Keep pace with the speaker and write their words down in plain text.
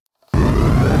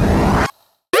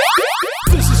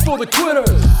for the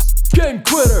quitters. Game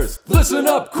quitters, listen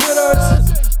up,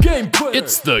 quitters. Game quitters.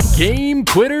 It's the Game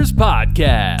Quitters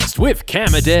Podcast with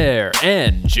Cam Adair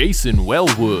and Jason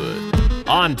Wellwood.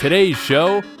 On today's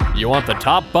show, you want the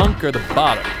top bunk or the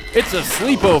bottom? It's a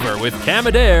sleepover with Cam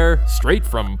Adair, straight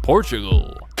from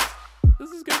Portugal.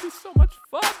 This is going to be so much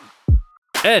fun.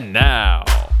 And now,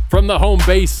 from the home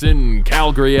base in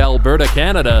Calgary, Alberta,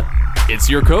 Canada, it's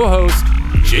your co-host,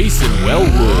 Jason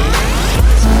Wellwood.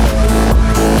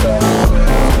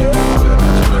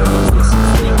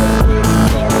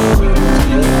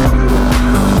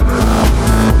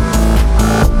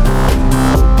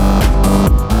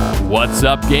 What's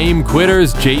up, Game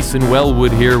Quitters? Jason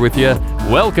Wellwood here with you.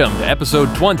 Welcome to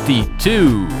episode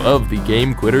 22 of the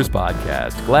Game Quitters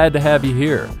Podcast. Glad to have you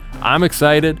here. I'm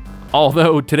excited,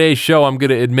 although today's show, I'm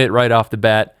going to admit right off the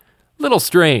bat, a little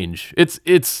strange.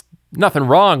 It's nothing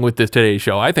wrong with today's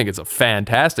show. I think it's a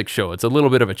fantastic show. It's a little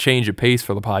bit of a change of pace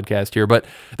for the podcast here, but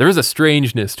there is a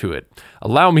strangeness to it.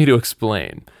 Allow me to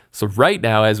explain. So right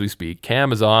now, as we speak,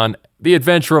 Cam is on the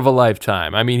adventure of a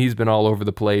lifetime. I mean, he's been all over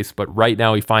the place, but right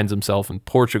now he finds himself in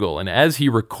Portugal. And as he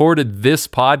recorded this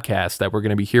podcast that we're going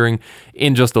to be hearing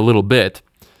in just a little bit,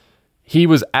 he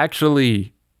was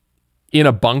actually in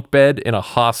a bunk bed in a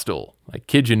hostel. I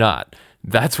kid you not.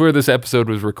 That's where this episode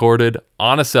was recorded,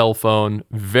 on a cell phone,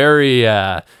 very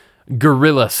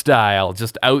guerrilla style,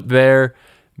 just out there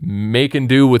making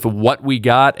do with what we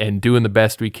got and doing the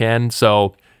best we can.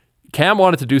 So Cam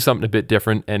wanted to do something a bit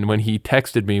different, and when he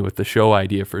texted me with the show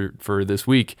idea for this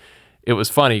week, it was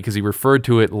funny because he referred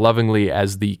to it lovingly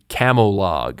as the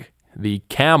Camo-log. The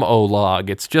Camo-log.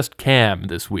 It's just Cam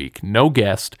this week, no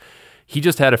guest. He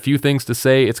just had a few things to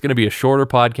say. It's going to be a shorter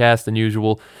podcast than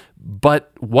usual,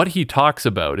 but what he talks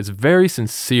about is very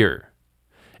sincere.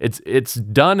 It's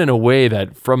done in a way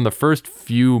that from the first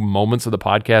few moments of the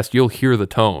podcast, you'll hear the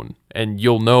tone, and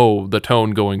you'll know the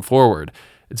tone going forward.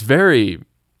 It's very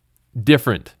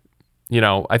different. You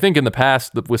know, I think in the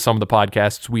past with some of the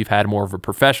podcasts, we've had more of a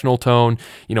professional tone.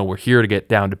 You know, we're here to get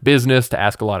down to business, to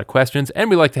ask a lot of questions, and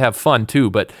we like to have fun too.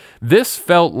 But this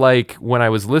felt like when I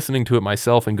was listening to it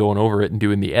myself and going over it and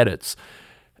doing the edits,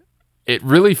 it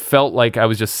really felt like I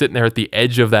was just sitting there at the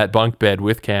edge of that bunk bed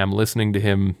with Cam, listening to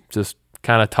him just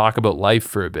kind of talk about life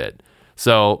for a bit.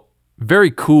 So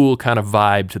very cool kind of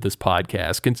vibe to this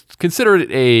podcast. Consider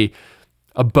it a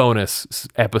bonus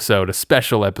episode, a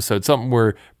special episode, something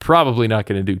we're probably not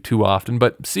going to do too often,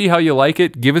 but see how you like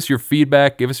it. Give us your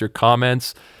feedback, give us your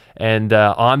comments. And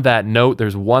on that note,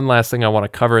 there's one last thing I want to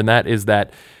cover, and that is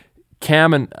that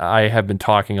Cam and I have been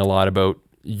talking a lot about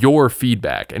your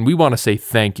feedback, and we want to say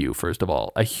thank you, first of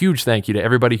all. A huge thank you to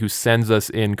everybody who sends us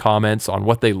in comments on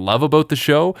what they love about the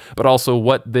show, but also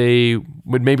what they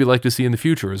would maybe like to see in the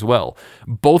future as well.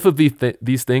 Both of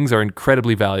these things are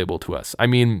incredibly valuable to us. I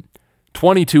mean,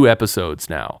 22 episodes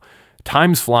now.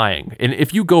 Time's flying. And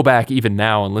if you go back even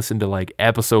now and listen to like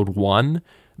episode 1,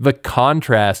 the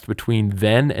contrast between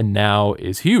then and now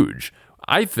is huge.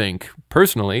 I think,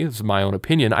 personally, this is my own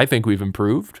opinion, I think we've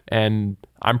improved, and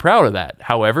I'm proud of that.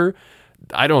 However,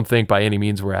 I don't think by any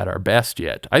means we're at our best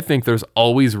yet. I think there's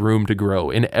always room to grow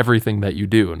in everything that you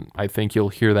do, and I think you'll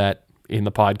hear that in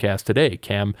the podcast today.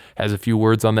 Cam has a few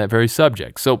words on that very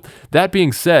subject. So that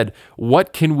being said,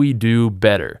 what can we do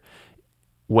better?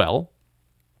 Well,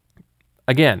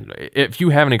 again, if you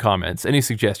have any comments, any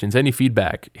suggestions, any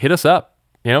feedback, hit us up.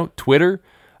 You know, Twitter,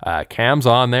 Cam's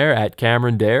on there at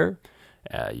Cameron Dare.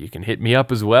 You can hit me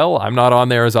up as well. I'm not on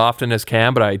there as often as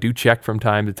Cam, but I do check from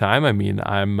time to time. I mean,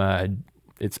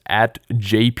 it's at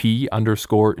JP_dub,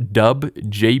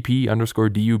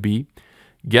 JP_DUB.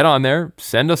 Get on there,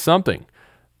 send us something.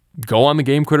 Go on the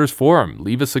Game Quitters forum,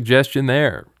 leave a suggestion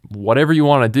there. Whatever you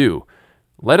want to do.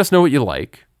 Let us know what you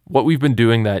like, what we've been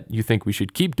doing that you think we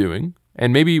should keep doing,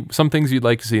 and maybe some things you'd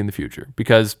like to see in the future.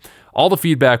 Because all the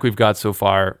feedback we've got so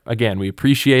far, again, we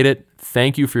appreciate it.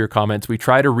 Thank you for your comments. We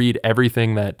try to read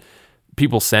everything that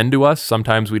people send to us.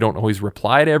 Sometimes we don't always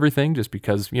reply to everything just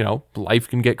because, you know, life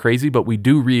can get crazy, but we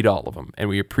do read all of them and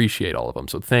we appreciate all of them.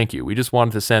 So thank you. We just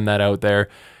wanted to send that out there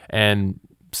and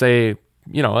say,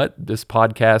 you know what, this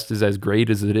podcast is as great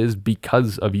as it is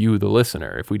because of you, the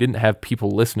listener. If we didn't have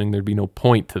people listening, there'd be no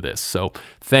point to this. So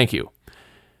thank you.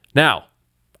 Now,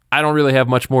 I don't really have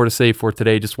much more to say for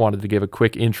today. Just wanted to give a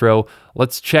quick intro.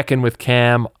 Let's check in with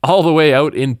Cam all the way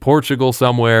out in Portugal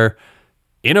somewhere,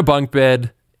 in a bunk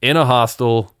bed, in a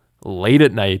hostel, late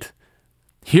at night.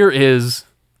 Here is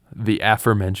the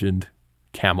aforementioned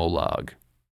Camo-log.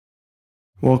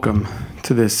 Welcome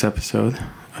to this episode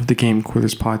of the Game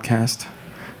Quitters Podcast.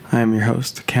 I am your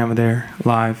host, Cam Adair,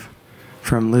 live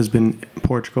from Lisbon,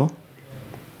 Portugal.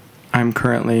 I'm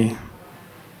currently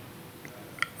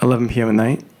 11 p.m. at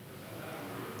night.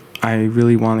 I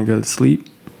really want to go to sleep.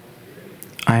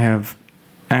 I have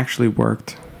actually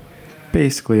worked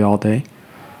basically all day.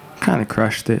 Kind of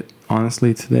crushed it,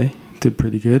 honestly, today. Did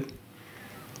pretty good.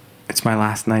 It's my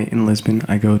last night in Lisbon.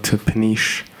 I go to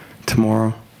Peniche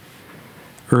tomorrow,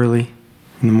 early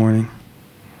in the morning.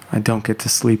 I don't get to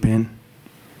sleep in.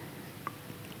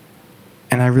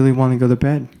 And I really want to go to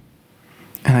bed.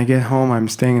 And I get home, I'm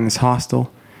staying in this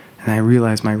hostel, and I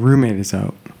realize my roommate is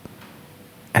out.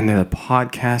 And that a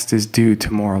podcast is due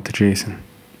tomorrow to Jason.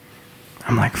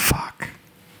 I'm like, fuck.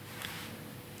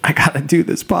 I gotta do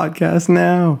this podcast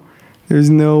now. There's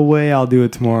no way I'll do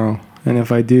it tomorrow. And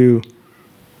if I do,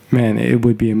 man, it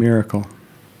would be a miracle.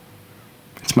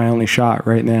 It's my only shot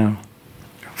right now.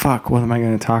 Fuck, what am I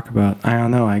going to talk about? I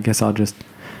don't know. I guess I'll just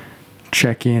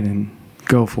check in and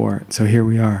go for it. So here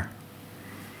we are.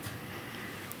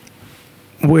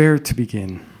 Where to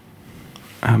begin?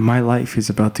 My life is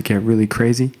about to get really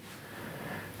crazy.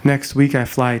 Next week I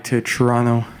fly to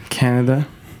Toronto, Canada.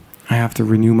 I have to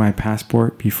renew my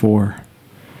passport before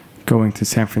going to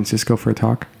San Francisco for a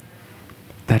talk.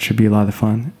 That should be a lot of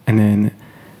fun. And then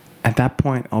at that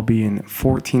point, I'll be in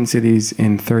 14 cities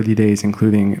in 30 days,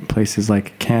 including places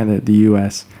like Canada, the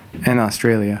US, and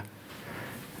Australia.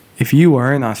 If you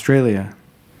are in Australia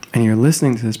and you're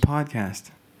listening to this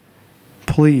podcast,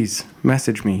 please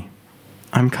message me.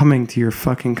 I'm coming to your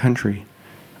fucking country.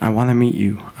 I want to meet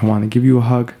you. I want to give you a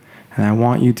hug, and I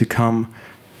want you to come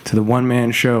to the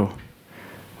one-man show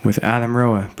with Adam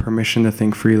Roa, Permission to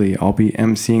Think Freely. I'll be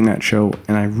emceeing that show,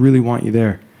 and I really want you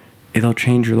there. It'll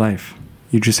change your life.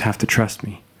 You just have to trust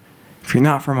me. If you're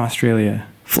not from Australia,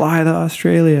 fly to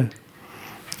Australia.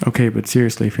 Okay, but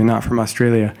seriously, if you're not from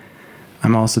Australia,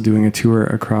 I'm also doing a tour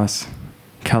across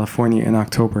California in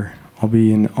October. I'll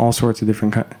be in all sorts of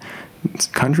different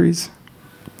countries.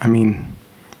 I mean,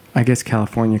 I guess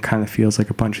California kind of feels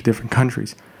like a bunch of different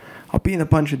countries. I'll be in a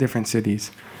bunch of different cities.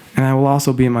 And I will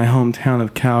also be in my hometown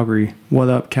of Calgary. What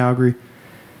up, Calgary?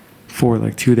 For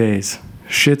like 2 days.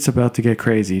 Shit's about to get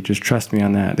crazy. Just trust me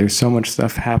on that. There's so much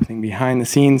stuff happening behind the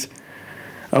scenes,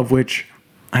 of which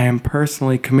I am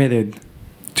personally committed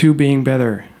to being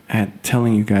better at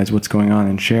telling you guys what's going on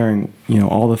and sharing,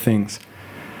 all the things.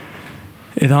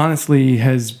 It honestly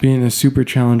has been a super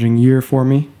challenging year for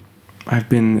me. I've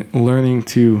been learning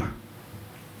to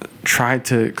try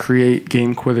to create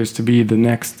Game Quitters to be the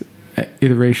next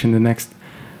iteration, the next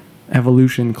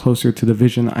evolution closer to the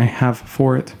vision I have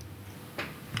for it.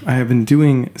 I have been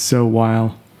doing so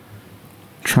while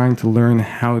trying to learn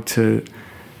how to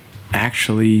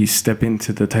actually step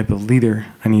into the type of leader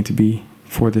I need to be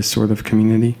for this sort of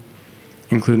community,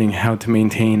 including how to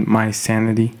maintain my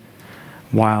sanity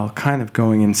while kind of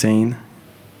going insane,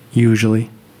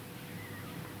 usually.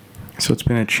 So it's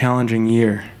been a challenging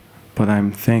year, but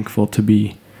I'm thankful to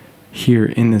be here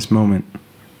in this moment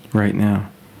right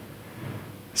now.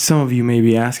 Some of you may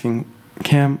be asking,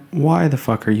 Cam, why the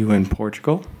fuck are you in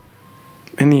Portugal?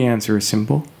 And the answer is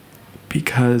simple.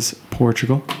 Because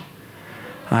Portugal.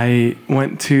 I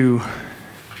went to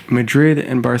Madrid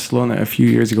and Barcelona a few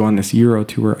years ago on this Euro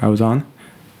tour I was on.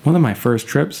 One of my first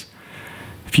trips.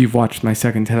 If you've watched my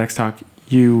second TEDx talk,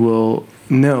 you will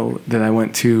know that I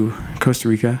went to Costa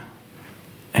Rica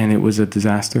and it was a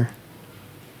disaster.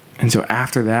 And so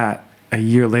after that, a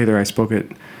year later, I spoke at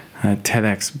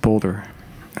TEDx Boulder.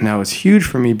 And that was huge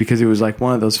for me because it was like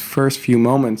one of those first few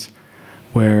moments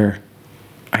where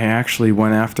I actually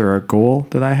went after a goal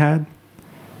that I had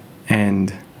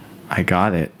and I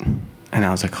got it. And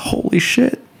I was like, holy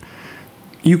shit,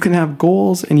 you can have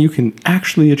goals and you can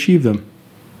actually achieve them.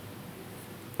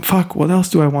 Fuck, what else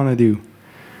do I want to do?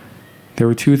 There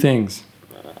were two things.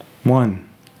 One,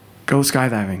 go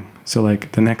skydiving. So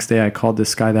like the next day I called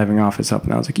this skydiving office up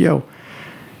and I was like, yo,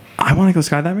 I want to go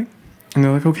skydiving. And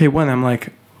they're like, okay, when? I'm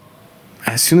like,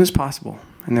 as soon as possible.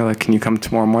 And they're like, can you come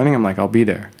tomorrow morning? I'm like, I'll be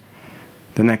there.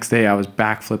 The next day I was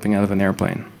backflipping out of an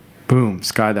airplane. Boom,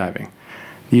 skydiving.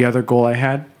 The other goal I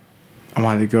had, I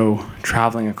wanted to go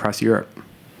traveling across Europe.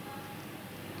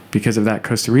 Because of that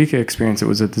Costa Rica experience, it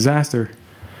was a disaster.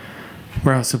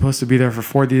 Where I was supposed to be there for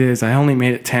 40 days, I only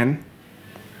made it 10.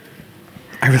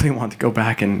 I really wanted to go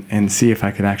back and see if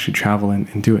I could actually travel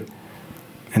and do it.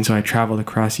 And so I traveled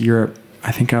across Europe.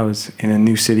 I think I was in a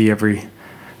new city every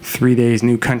 3 days,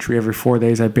 new country every 4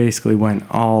 days. I basically went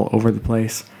all over the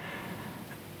place.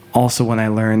 Also, when I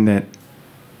learned that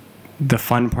the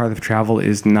fun part of travel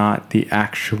is not the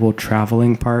actual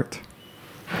traveling part.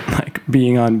 Like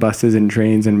being on buses and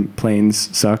trains and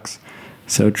planes sucks.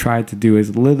 So try to do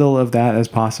as little of that as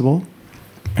possible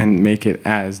and make it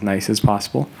as nice as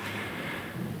possible.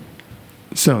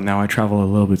 So now I travel a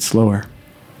little bit slower.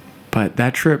 But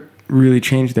that trip really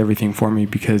changed everything for me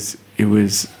because it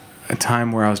was a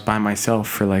time where I was by myself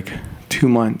for like 2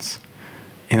 months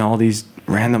in all these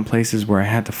random places where I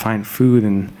had to find food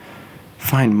and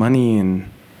find money and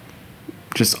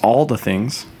just all the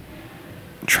things.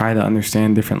 Try to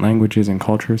understand different languages and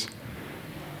cultures.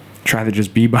 Try to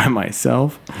just be by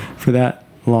myself for that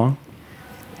long.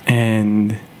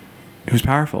 And it was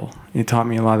powerful. It taught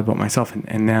me a lot about myself.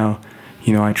 And now,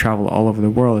 you know, I travel all over the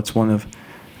world. It's one of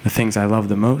the things I love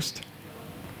the most.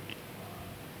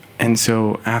 And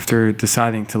so after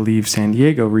deciding to leave San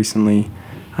Diego recently,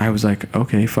 I was like,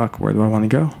 okay, fuck, where do I want to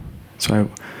go? So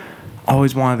I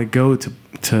always wanted to go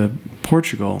to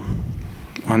Portugal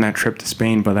on that trip to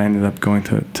Spain, but I ended up going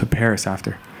to Paris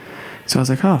after. So I was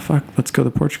like, oh, fuck, let's go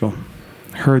to Portugal.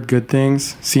 Heard good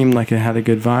things, seemed like it had a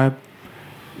good vibe.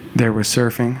 There was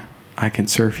surfing. I can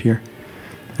surf here.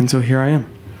 And so here I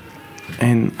am.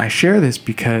 And I share this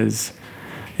because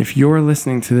if you're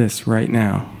listening to this right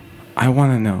now, I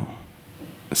want to know,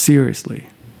 seriously,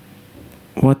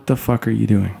 what the fuck are you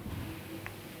doing?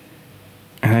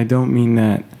 And I don't mean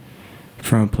that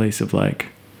from a place of like,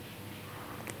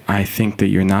 I think that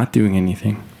you're not doing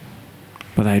anything.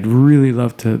 But I'd really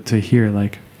love to hear,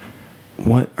 like,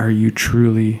 what are you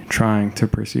truly trying to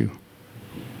pursue?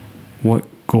 What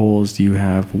goals do you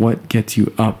have? What gets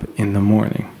you up in the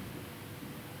morning?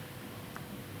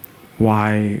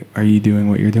 Why are you doing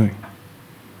what you're doing?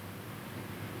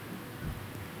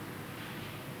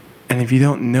 And if you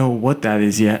don't know what that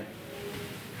is yet,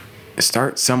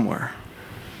 start somewhere.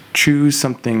 Choose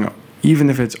something, even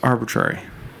if it's arbitrary.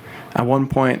 At one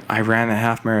point, I ran a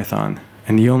half marathon,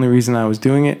 and the only reason I was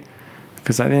doing it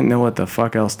because I didn't know what the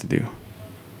fuck else to do.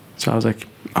 So I was like,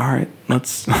 all right,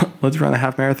 let's run a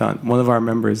half marathon. One of our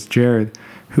members, Jared,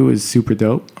 who is super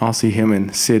dope, I'll see him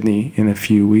in Sydney in a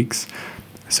few weeks.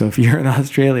 So if you're in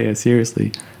Australia,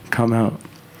 seriously, come out.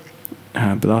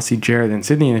 But I'll see Jared in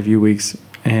Sydney in a few weeks,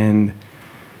 and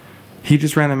he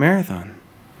just ran a marathon.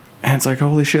 And it's like,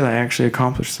 holy shit, I actually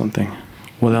accomplished something.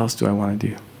 What else do I want to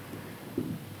do?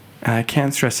 And I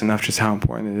can't stress enough just how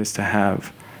important it is to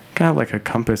have kind of like a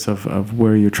compass of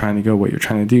where you're trying to go, what you're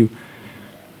trying to do.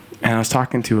 And I was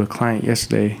talking to a client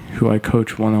yesterday who I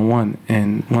coach one-on-one,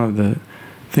 and one of the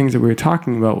things that we were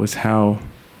talking about was how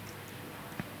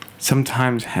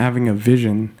sometimes having a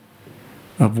vision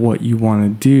of what you want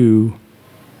to do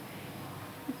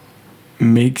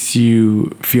makes you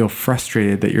feel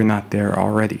frustrated that you're not there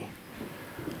already.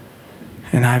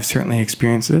 And I've certainly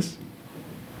experienced this.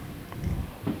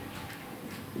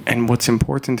 And what's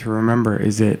important to remember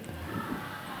is that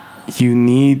you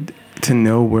need to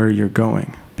know where you're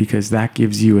going, because that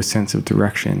gives you a sense of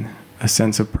direction, a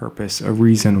sense of purpose, a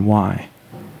reason why.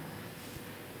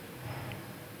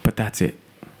 But that's it.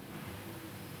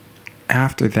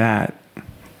 After that,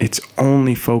 it's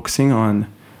only focusing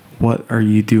on what are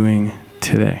you doing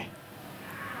today?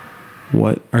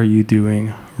 What are you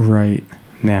doing right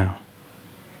now?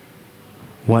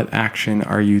 What action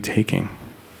are you taking?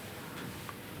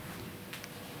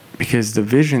 Because the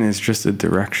vision is just a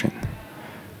direction.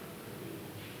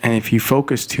 And if you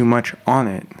focus too much on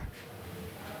it,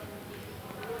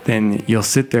 then you'll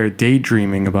sit there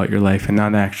daydreaming about your life and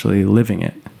not actually living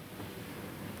it.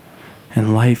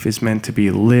 And life is meant to be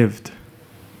lived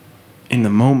in the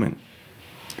moment,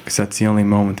 because that's the only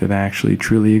moment that actually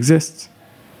truly exists.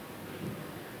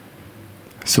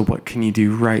 So what can you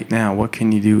do right now? What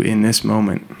can you do in this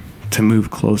moment to move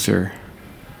closer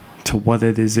to what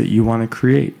it is that you want to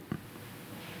create?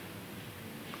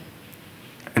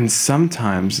 And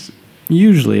sometimes,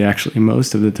 usually actually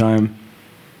most of the time,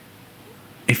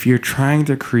 if you're trying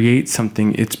to create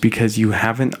something, it's because you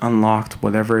haven't unlocked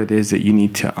whatever it is that you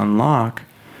need to unlock.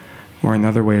 Or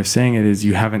another way of saying it is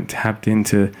you haven't tapped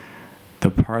into the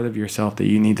part of yourself that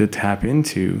you need to tap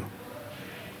into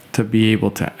to be able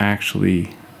to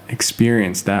actually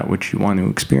experience that which you want to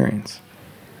experience.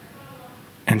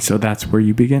 And so that's where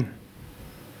you begin.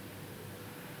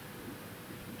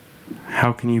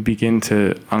 How can you begin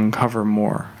to uncover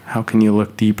more? How can you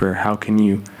look deeper? How can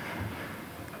you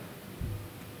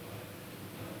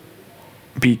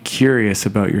be curious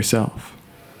about yourself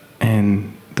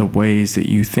and the ways that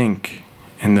you think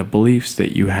and the beliefs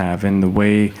that you have and the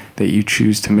way that you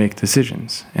choose to make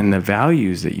decisions and the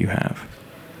values that you have?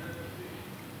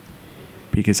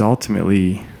 Because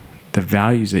ultimately, the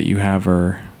values that you have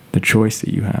are the choice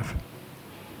that you have.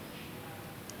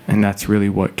 And that's really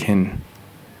what can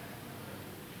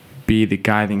be the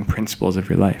guiding principles of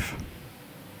your life.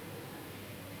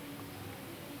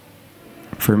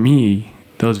 For me,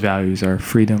 those values are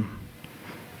freedom,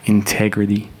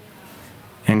 integrity,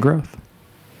 and growth.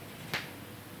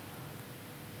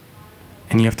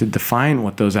 And you have to define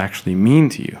what those actually mean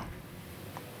to you.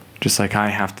 Just like I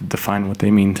have to define what they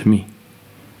mean to me.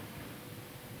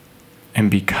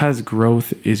 And because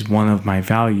growth is one of my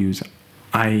values,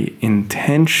 I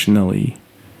intentionally,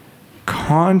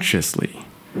 consciously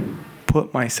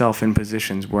put myself in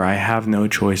positions where I have no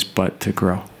choice but to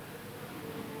grow.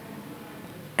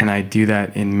 And I do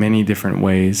that in many different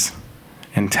ways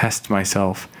and test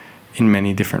myself in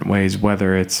many different ways,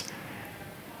 whether it's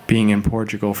being in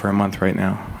Portugal for a month right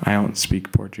now. I don't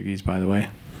speak Portuguese, by the way,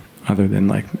 other than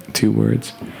like 2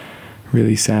 words.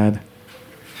 Really sad.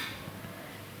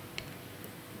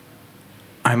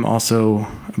 I'm also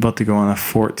about to go on a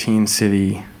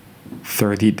 14-city,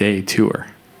 30-day tour.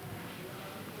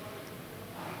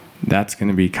 That's going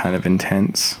to be kind of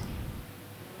intense.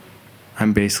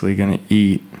 I'm basically going to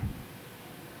eat,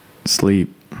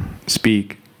 sleep,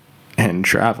 speak, and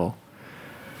travel.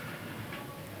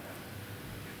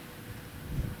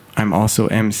 I'm also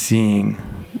emceeing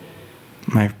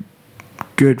my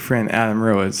good friend Adam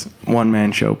Roa's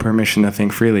one-man show, Permission to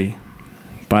Think Freely.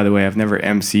 By the way, I've never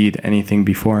emceed anything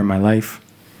before in my life,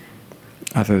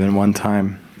 other than one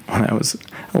time when I was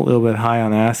a little bit high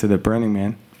on acid at Burning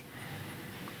Man.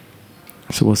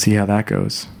 So we'll see how that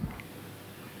goes.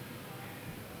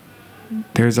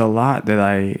 There's a lot that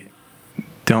I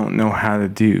don't know how to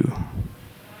do,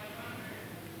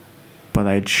 but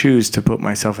I choose to put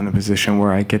myself in a position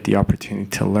where I get the opportunity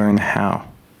to learn how.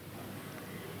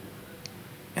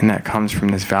 And that comes from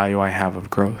this value I have of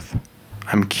growth.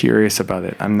 I'm curious about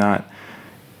it. I'm not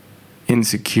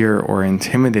insecure or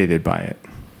intimidated by it.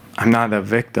 I'm not a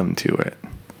victim to it.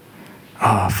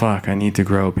 Oh, fuck, I need to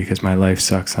grow because my life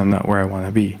sucks. I'm not where I want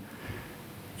to be.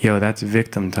 Yo, that's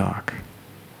victim talk.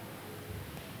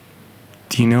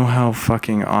 Do you know how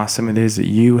fucking awesome it is that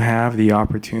you have the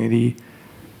opportunity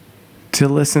to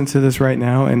listen to this right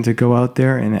now and to go out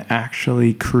there and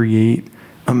actually create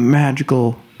a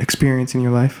magical experience in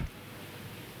your life?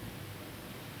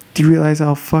 Do you realize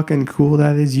how fucking cool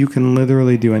that is? You can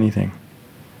literally do anything.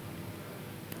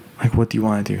 Like, what do you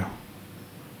want to do?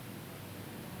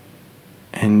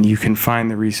 And you can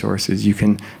find the resources. You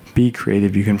can be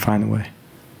creative. You can find a way.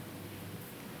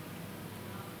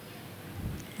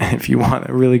 And if you want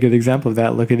a really good example of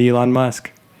that, look at Elon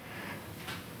Musk.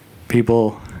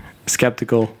 People,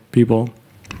 skeptical people,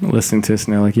 listening to this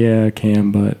and they're like, yeah, I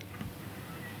can, but...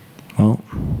 Well,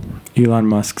 Elon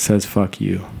Musk says, fuck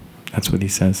you. That's what he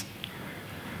says.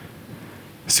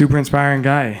 Super inspiring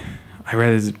guy. I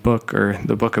read his book, or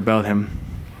the book about him.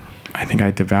 I think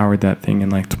I devoured that thing in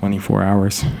like 24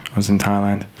 hours. I was in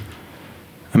Thailand.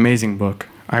 Amazing book.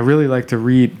 I really like to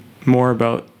read more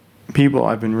about people.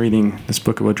 I've been reading this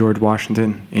book about George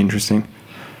Washington. Interesting.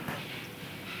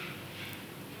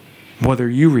 What are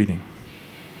you reading?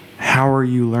 How are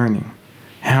you learning?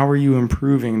 How are you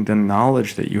improving the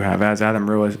knowledge that you have? As Adam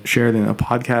Roa shared in a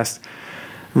podcast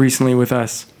recently with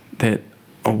us, that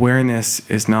awareness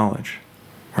is knowledge,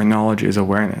 or knowledge is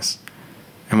awareness.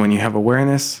 And when you have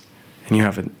awareness and you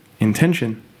have an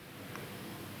intention,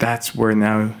 that's where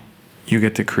now you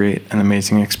get to create an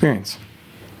amazing experience.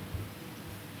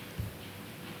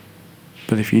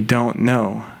 But if you don't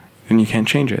know, then you can't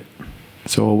change it.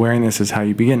 So awareness is how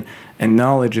you begin, and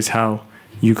knowledge is how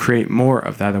you create more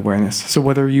of that awareness. So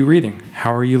what are you reading?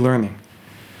 How are you learning?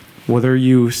 What are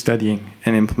you studying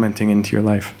and implementing into your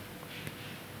life?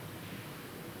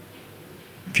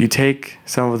 If you take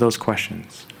some of those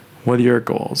questions, what are your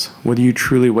goals? What are you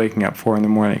truly waking up for in the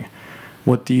morning?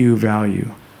 What do you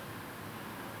value?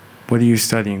 What are you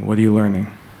studying? What are you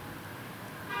learning?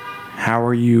 How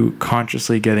are you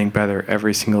consciously getting better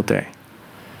every single day?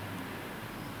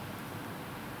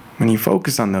 When you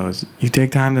focus on those, you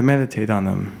take time to meditate on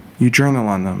them, you journal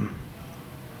on them,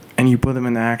 and you put them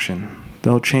into action.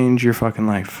 They'll change your fucking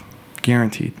life.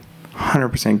 Guaranteed.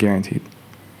 100% guaranteed.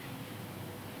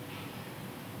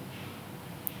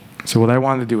 So what I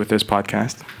wanted to do with this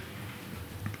podcast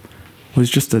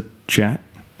was just a chat,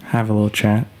 have a little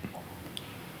chat.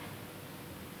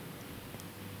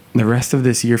 The rest of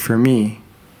this year for me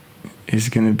is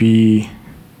going to be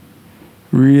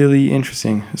really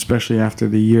interesting, especially after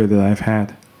the year that I've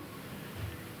had.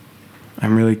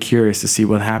 I'm really curious to see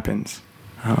what happens.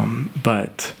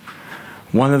 But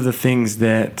one of the things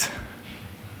that,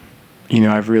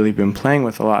 I've really been playing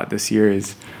with a lot this year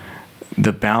is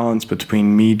the balance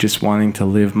between me just wanting to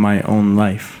live my own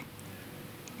life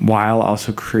while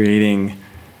also creating,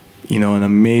 an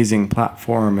amazing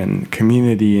platform and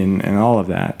community and all of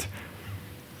that.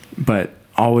 But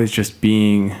always just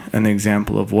being an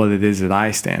example of what it is that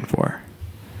I stand for.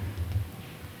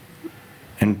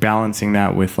 And balancing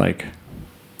that with like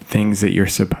things that you're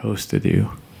supposed to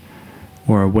do.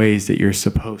 or ways that you're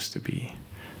supposed to be,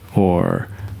 or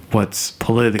what's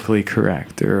politically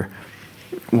correct, or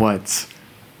what's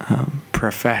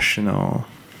professional,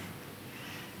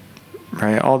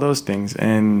 right? All those things.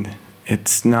 And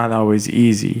it's not always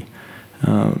easy.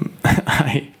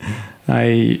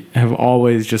 I have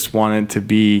always just wanted to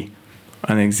be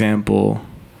an example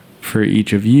for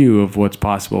each of you of what's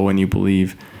possible when you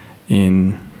believe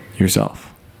in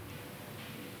yourself.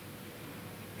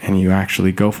 And you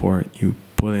actually go for it. You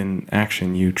put in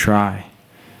action. You try.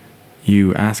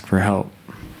 You ask for help.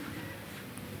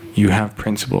 You have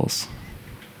principles.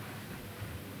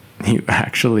 You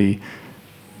actually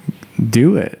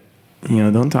do it.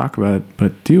 Don't talk about it,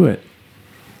 but do it.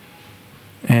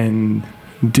 And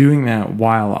doing that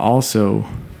while also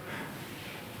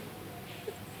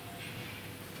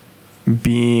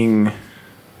being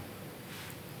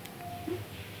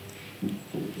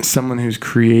someone who's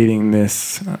creating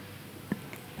this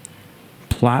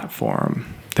platform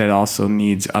that also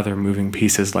needs other moving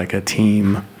pieces like a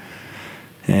team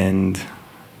and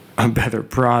a better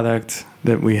product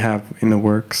that we have in the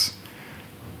works,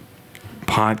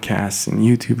 podcasts and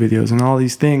YouTube videos and all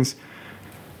these things.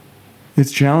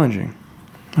 It's challenging.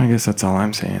 I guess that's all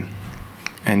I'm saying.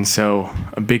 And so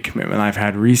a big commitment I've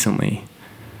had recently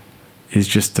is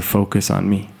just to focus on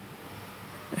me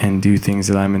and do things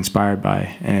that I'm inspired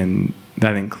by. And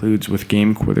that includes with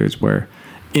Game Quitters, where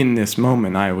in this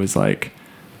moment I was like,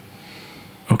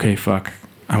 okay, fuck,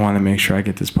 I want to make sure I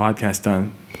get this podcast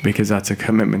done because that's a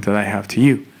commitment that I have to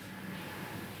you.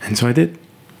 And so I did.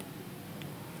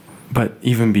 But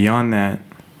even beyond that,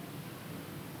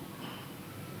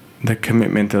 the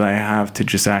commitment that I have to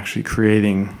just actually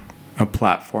creating a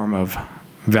platform of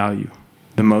value,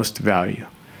 the most value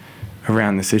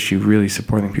around this issue, really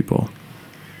supporting people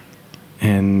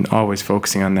and always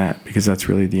focusing on that because that's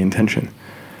really the intention.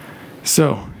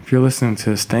 So if you're listening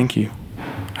to this, thank you.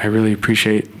 I really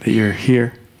appreciate that you're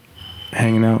here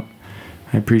hanging out.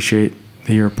 I appreciate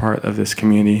that you're a part of this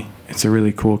community. It's a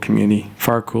really cool community,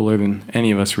 far cooler than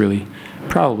any of us really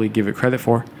probably give it credit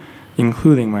for,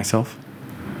 including myself.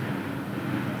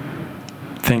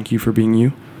 Thank you for being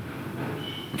you,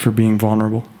 for being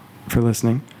vulnerable, for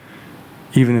listening.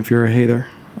 Even if you're a hater,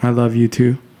 I love you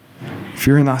too. If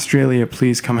you're in Australia,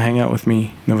 please come hang out with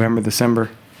me November, December.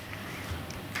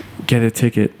 Get a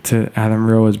ticket to Adam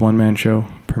Roa's one-man show,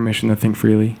 Permission to Think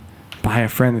Freely. Buy a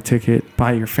friend a ticket.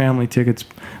 Buy your family tickets.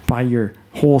 Buy your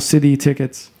whole city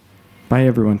tickets. Buy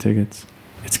everyone tickets.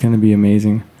 It's going to be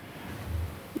amazing.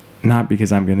 Not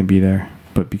because I'm going to be there,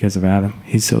 but because of Adam.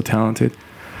 He's so talented.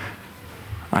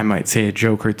 I might say a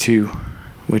joke or two,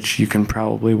 which you can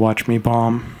probably watch me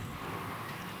bomb.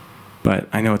 But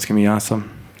I know it's going to be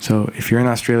awesome. So if you're in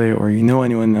Australia or you know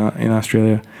anyone in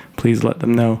Australia, please let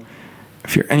them know.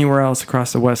 If you're anywhere else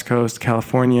across the West Coast,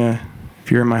 California,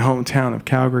 if you're in my hometown of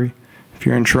Calgary, if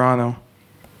you're in Toronto,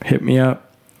 hit me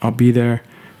up. I'll be there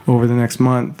over the next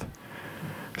month.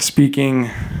 Speaking,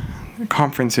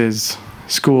 conferences,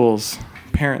 schools,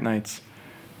 parent nights,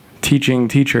 teaching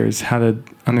teachers how to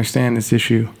understand this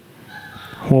issue.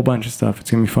 A whole bunch of stuff. It's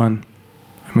going to be fun.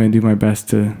 I'm going to do my best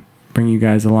to bring you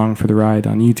guys along for the ride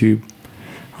on YouTube,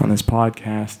 on this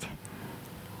podcast,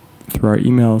 through our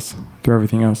emails, through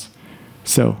everything else.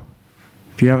 So,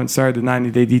 if you haven't started the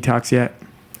 90-day detox yet,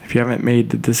 if you haven't made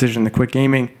the decision to quit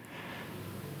gaming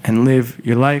and live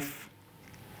your life,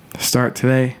 start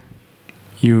today.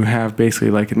 You have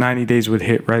basically like 90 days would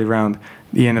hit right around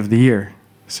the end of the year.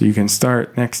 So you can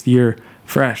start next year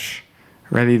fresh,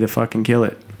 ready to fucking kill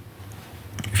it.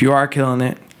 If you are killing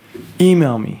it,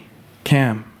 email me,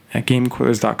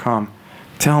 cam@gamequitters.com.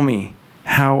 Tell me,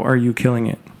 how are you killing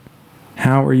it?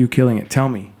 How are you killing it? Tell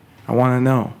me. I want to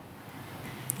know.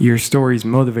 Your stories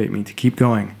motivate me to keep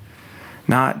going.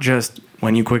 Not just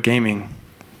when you quit gaming,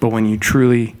 but when you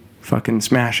truly fucking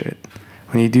smash it.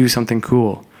 When you do something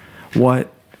cool.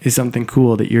 What is something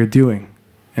cool that you're doing?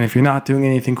 And if you're not doing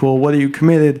anything cool, what are you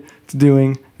committed to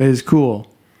doing that is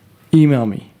cool? Email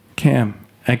me,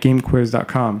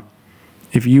 cam@gamequitters.com.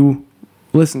 If you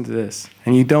listen to this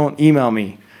and you don't email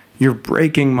me, you're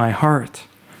breaking my heart.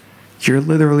 You're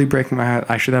literally breaking my heart.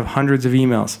 I should have hundreds of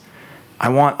emails. I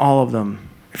want all of them.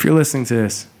 If you're listening to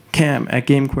this,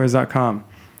 cam@gamequitters.com.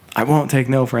 I won't take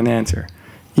no for an answer.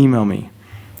 Email me.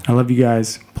 I love you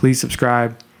guys. Please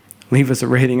subscribe. Leave us a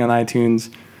rating on iTunes.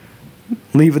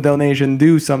 Leave a donation.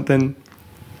 Do something.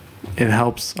 It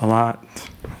helps a lot.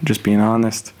 Just being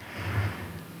honest.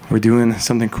 We're doing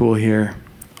something cool here.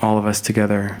 All of us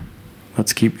together.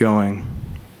 Let's keep going.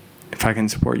 If I can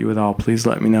support you at all, please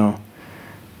let me know.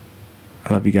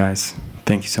 I love you guys.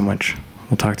 Thank you so much.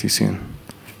 We'll talk to you soon.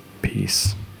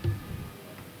 Peace.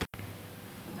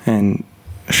 And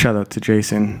shout out to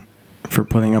Jason for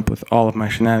putting up with all of my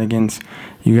shenanigans.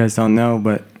 You guys don't know,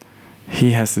 but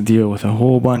he has to deal with a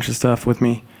whole bunch of stuff with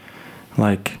me,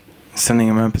 like sending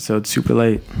him episodes super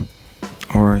late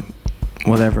or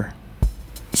whatever.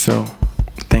 So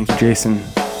thank you, Jason.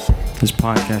 This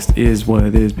podcast is what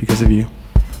it is because of you.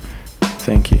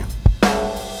 Thank you.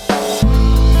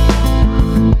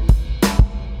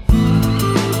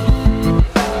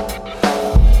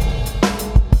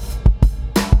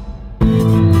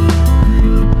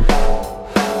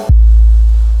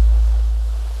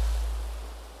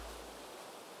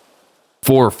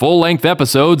 For full-length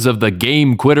episodes of the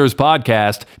Game Quitters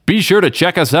podcast, be sure to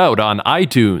check us out on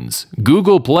iTunes,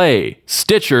 Google Play,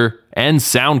 Stitcher, and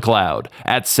SoundCloud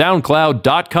at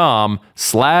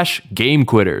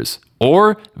soundcloud.com/GameQuitters,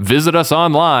 or visit us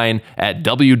online at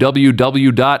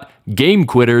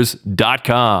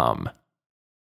www.gamequitters.com.